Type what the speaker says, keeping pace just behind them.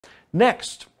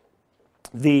Next,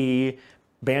 the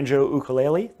Banjo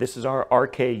Ukulele. This is our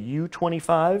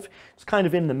RK-U25. It's kind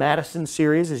of in the Madison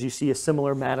series, as you see a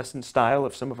similar Madison style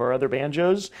of some of our other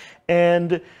banjos.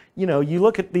 And, you know, you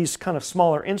look at these kind of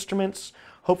smaller instruments,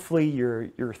 hopefully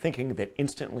you're thinking that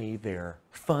instantly they're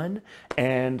fun.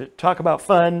 And talk about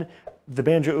fun, the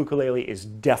Banjo Ukulele is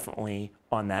definitely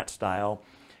on that style.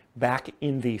 Back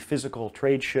in the physical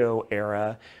trade show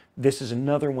era, this is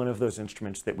another one of those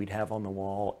instruments that we'd have on the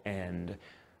wall, and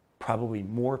probably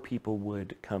more people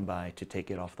would come by to take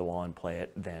it off the wall and play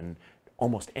it than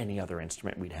almost any other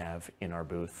instrument we'd have in our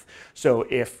booth. So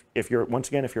if you're, once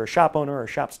again, if you're a shop owner or a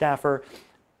shop staffer,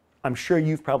 I'm sure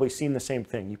you've probably seen the same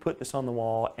thing. You put this on the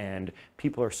wall and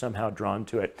people are somehow drawn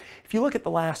to it. If you look at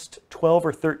the last 12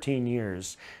 or 13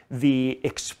 years, the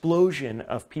explosion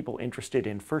of people interested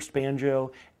in first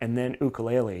banjo and then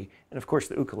ukulele, and of course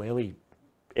the ukulele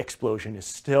explosion is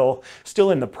still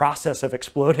in the process of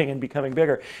exploding and becoming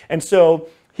bigger. And so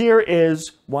here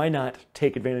is, why not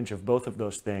take advantage of both of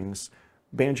those things?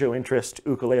 Banjo interest,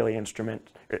 ukulele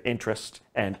interest,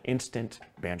 and instant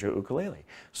banjo ukulele.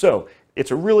 So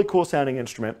it's a really cool sounding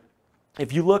instrument.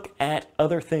 If you look at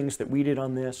other things that we did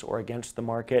on this or against the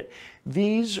market,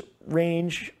 these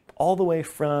range all the way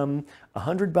from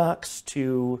 $100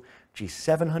 to, geez,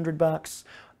 $700.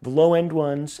 The low-end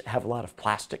ones have a lot of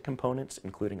plastic components,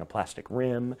 including a plastic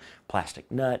rim,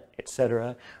 plastic nut,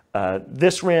 etc.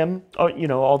 This rim, you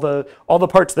know, all the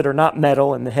parts that are not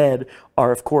metal in the head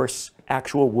are, of course,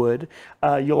 actual wood.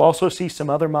 You'll also see some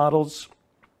other models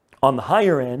on the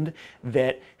higher end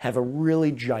that have a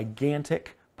really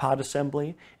gigantic pod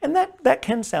assembly, and that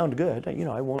can sound good. You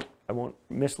know, I won't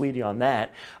mislead you on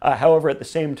that. However, at the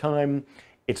same time,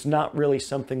 it's not really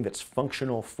something that's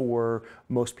functional for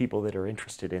most people that are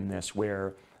interested in this,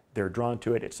 where they're drawn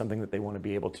to it. It's something that they want to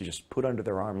be able to just put under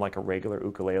their arm like a regular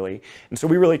ukulele. And so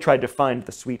we really tried to find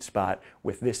the sweet spot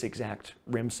with this exact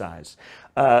rim size.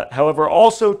 However,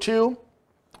 also too,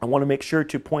 I want to make sure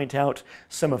to point out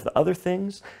some of the other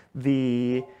things.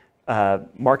 The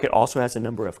market also has a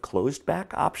number of closed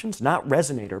back options, not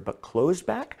resonator, but closed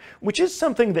back, which is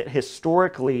something that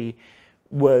historically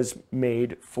was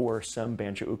made for some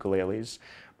banjo ukuleles.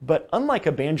 But unlike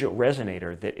a banjo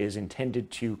resonator that is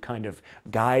intended to kind of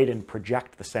guide and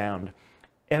project the sound,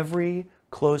 every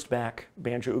closed back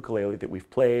banjo ukulele that we've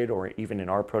played, or even in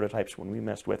our prototypes when we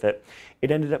messed with it,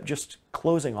 it ended up just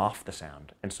closing off the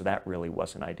sound. And so that really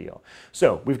wasn't ideal.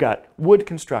 So we've got wood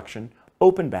construction,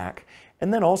 open back,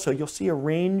 and then also you'll see a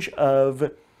range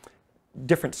of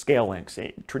different scale lengths.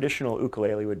 A traditional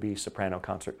ukulele would be soprano,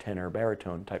 concert, tenor,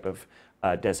 baritone type of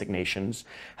designations.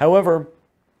 However,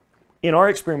 in our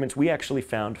experiments, we actually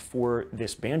found for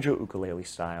this banjo ukulele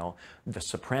style, the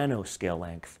soprano scale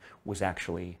length was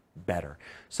actually better.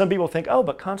 Some people think, oh,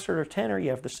 but concert or tenor, you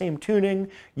have the same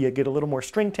tuning, you get a little more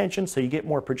string tension, so you get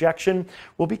more projection.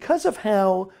 Well, because of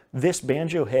how this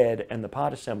banjo head and the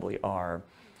pod assembly are,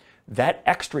 that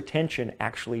extra tension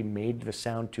actually made the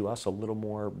sound to us a little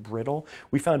more brittle.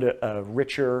 We found a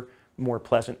richer, more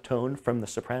pleasant tone from the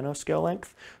soprano scale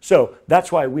length. So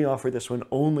that's why we offer this one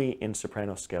only in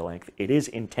soprano scale length. It is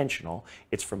intentional.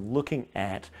 It's from looking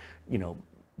at, you know,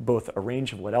 both a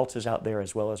range of what else is out there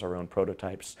as well as our own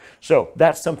prototypes. So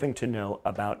that's something to know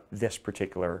about this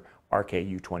particular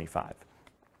RK-U25.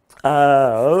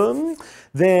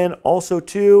 Then also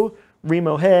too,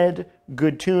 Remo head,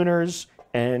 good tuners,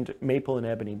 and maple and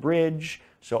ebony bridge,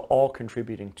 so all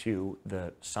contributing to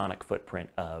the sonic footprint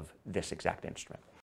of this exact instrument.